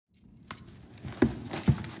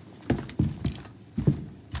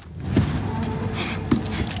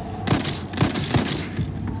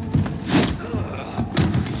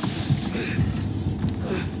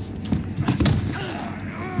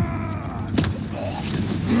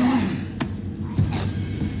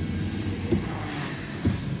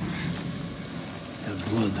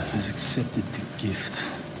has accepted the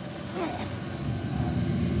gift.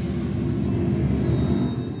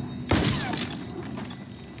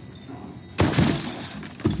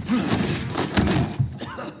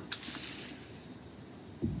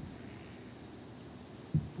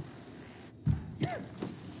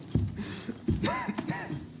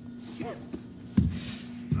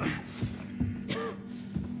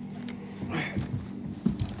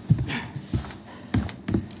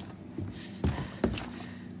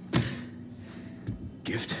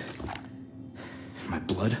 Gift? My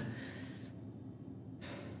blood?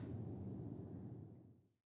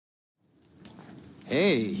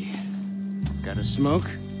 Hey, got a smoke?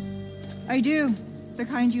 I do. The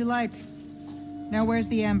kind you like. Now where's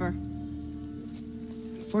the amber?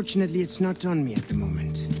 Fortunately, it's not on me at the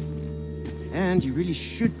moment. And you really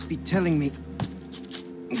should be telling me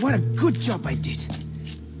what a good job I did.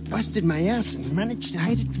 Busted my ass and managed to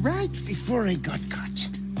hide it right before I got caught.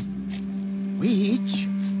 Which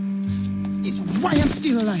is why I'm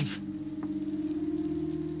still alive.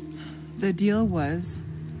 The deal was,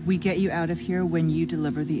 we get you out of here when you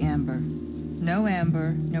deliver the amber. No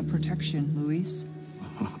amber, no protection, Luis.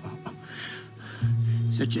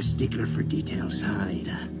 Such a stickler for details, huh,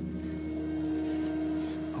 Ada?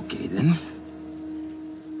 Okay, then.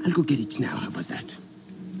 I'll go get it now, how about that?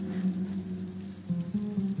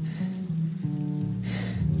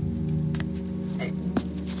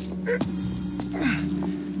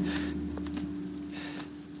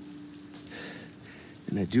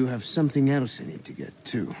 And I do have something else I need to get,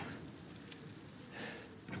 too.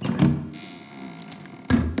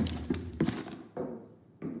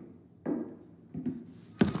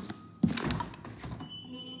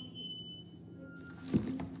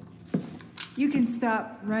 You can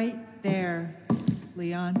stop right there,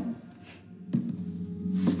 Leon.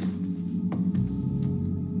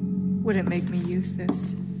 Wouldn't make me use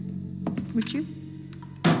this, would you?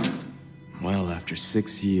 Well, after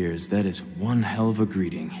 6 years, that is one hell of a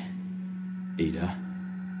greeting, Ada.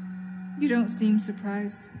 You don't seem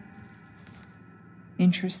surprised.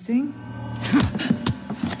 Interesting.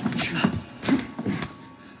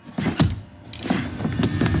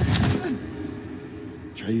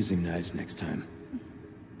 Try using knives next time.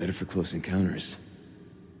 Better for close encounters.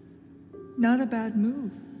 Not a bad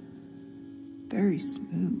move. Very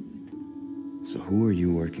smooth. So who are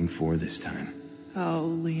you working for this time?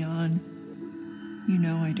 Oh, Leon. You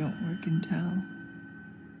know I don't work in town.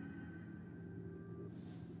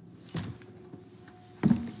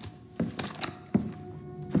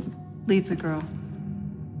 Leave the girl.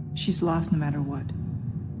 She's lost no matter what.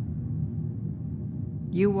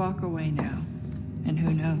 You walk away now, and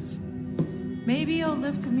who knows? Maybe you'll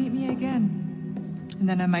live to meet me again. And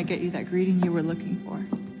then I might get you that greeting you were looking for.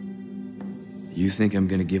 You think I'm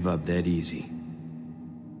gonna give up that easy?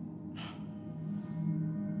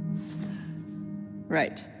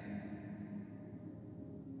 Right.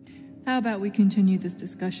 How about we continue this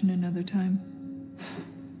discussion another time?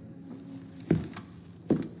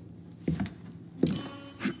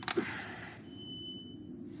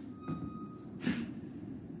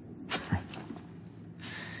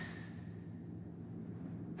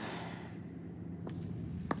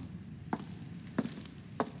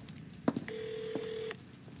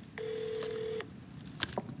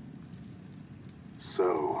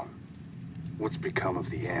 So, what's become of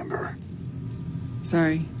the amber?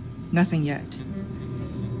 Sorry, nothing yet.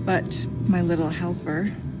 But my little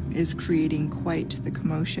helper is creating quite the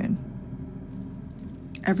commotion.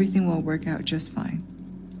 Everything will work out just fine.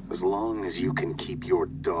 As long as you can keep your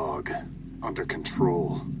dog under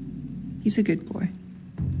control. He's a good boy.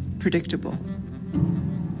 Predictable.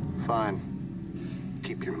 Fine.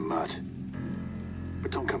 Keep your mutt.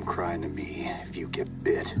 But don't come crying to me if you get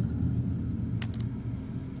bit.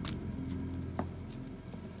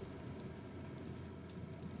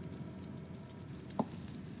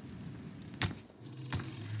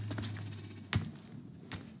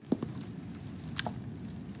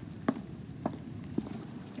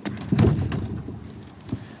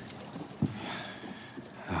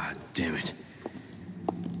 Damn it.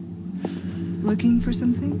 Looking for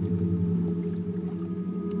something?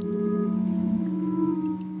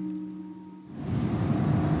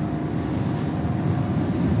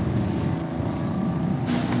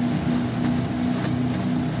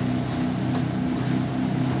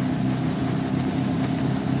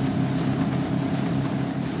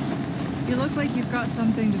 You look like you've got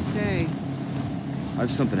something to say. I have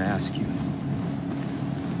something to ask you.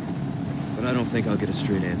 But I don't think I'll get a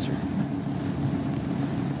straight answer.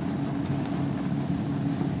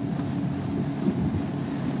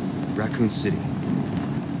 Raccoon City.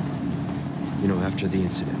 You know, after the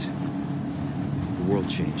incident, the world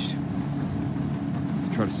changed.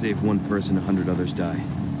 Try to save one person, 100 others die.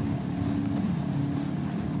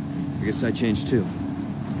 I guess I changed too.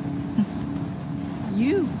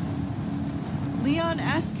 You? Leon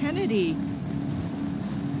S. Kennedy.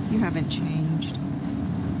 You haven't changed.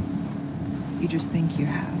 You just think you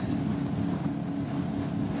have.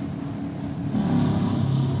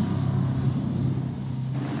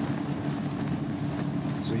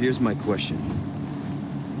 So here's my question.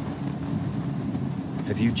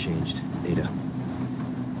 Have you changed, Ada?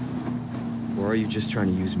 Or are you just trying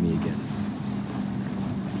to use me again?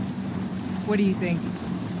 What do you think?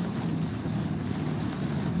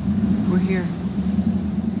 We're here.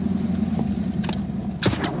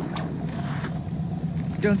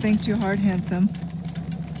 Don't think too hard, handsome.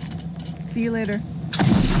 See you later.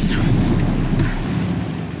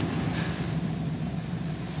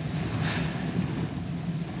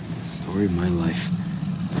 Story of my life.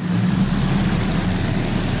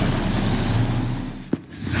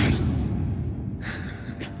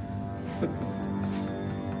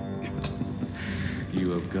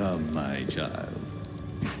 You have come, my child.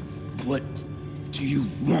 What do you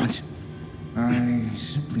want? I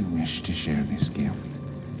simply wish to share this gift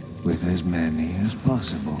with as many as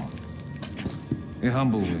possible. A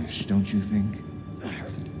humble wish, don't you think?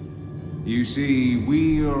 You see,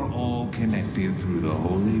 we are all connected through the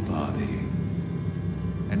holy body.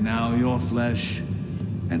 And now your flesh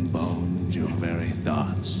and bones, your very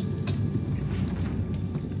thoughts,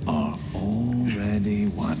 are already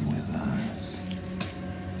one with us.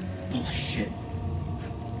 Bullshit.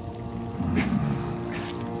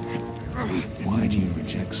 Why do you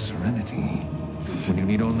reject serenity when you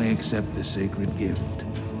need only accept the sacred gift?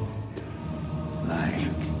 Like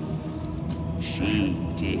she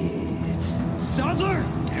did. Sadler!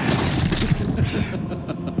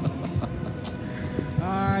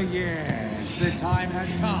 Ah, yes, the time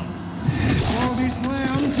has come for this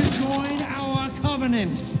lamb to join our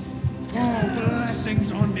covenant. All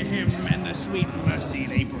blessings unto him and the sweet mercy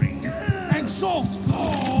they bring. Exalt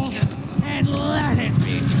all and let it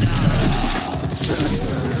be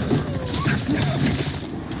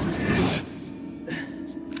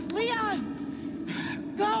Leon!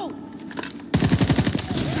 Go!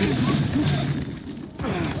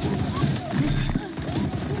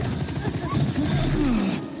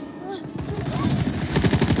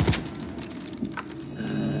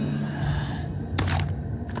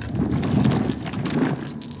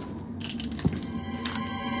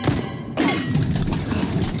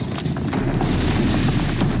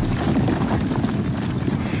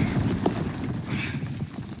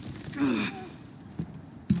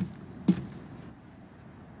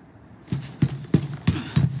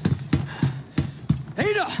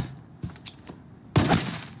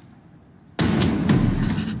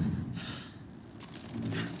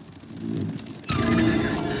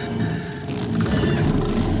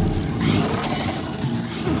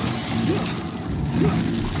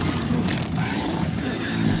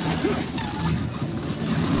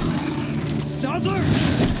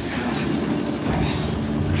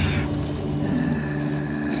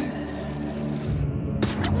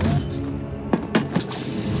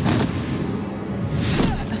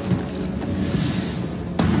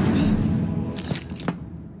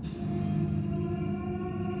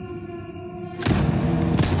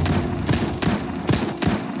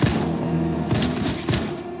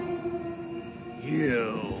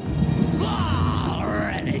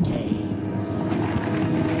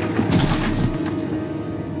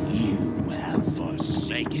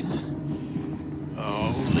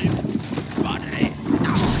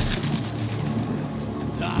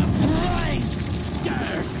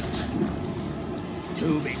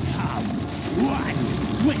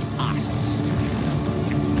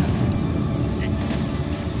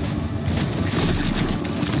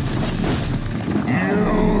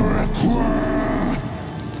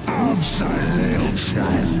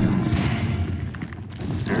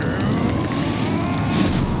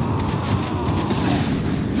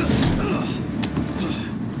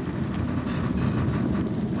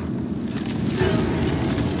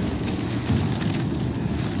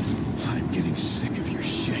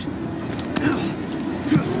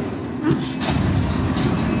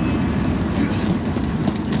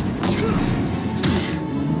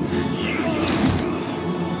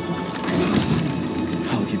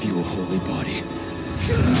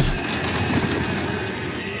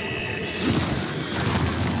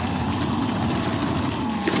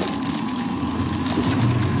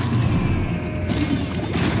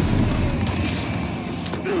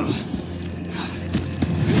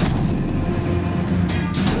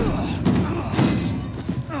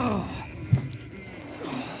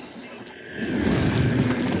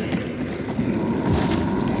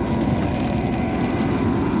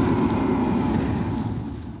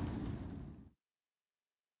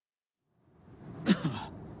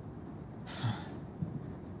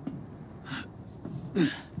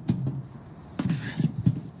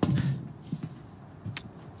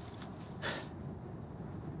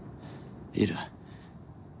 Ada,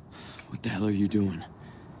 what the hell are you doing?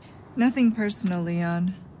 Nothing personal,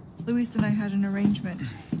 Leon. Luis and I had an arrangement.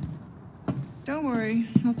 Don't worry,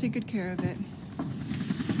 I'll take good care of it.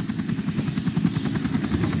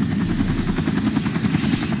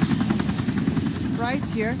 Ride's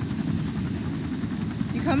here.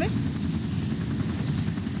 You coming?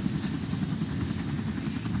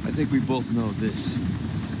 I think we both know this.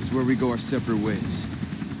 It's where we go our separate ways.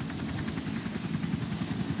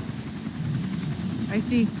 I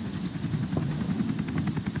see.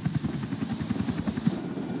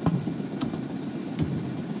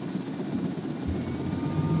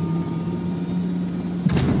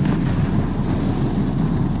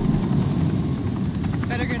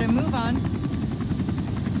 Better get a move on.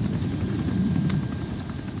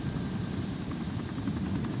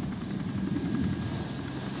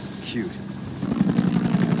 Cute.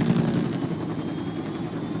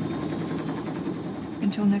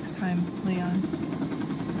 Until next time, Leon.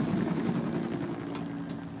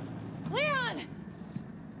 Leon!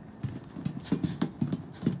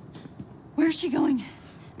 Where's she going?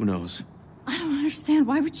 Who knows? I don't understand.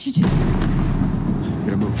 Why would she just...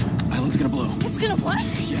 Gotta move. Island's gonna blow. It's gonna what?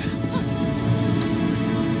 Yeah.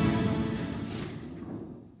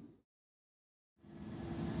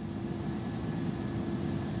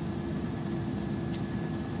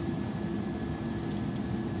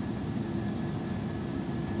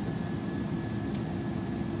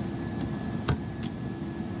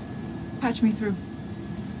 Patch me through.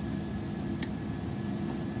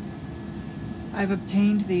 I've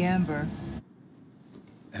obtained the amber.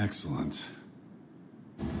 Excellent.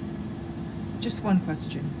 Just one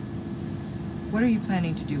question. What are you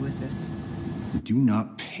planning to do with this? We do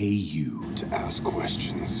not pay you to ask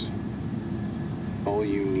questions. All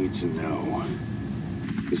you need to know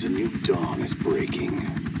is a new dawn is breaking.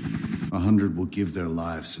 100 will give their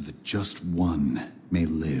lives so that just one may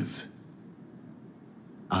live.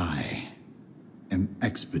 I am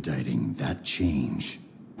expediting that change.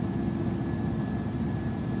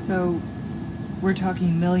 So, we're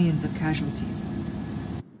talking millions of casualties.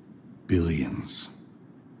 Billions.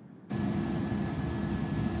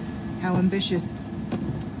 How ambitious.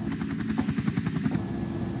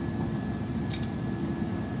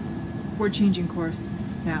 We're changing course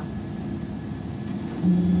now.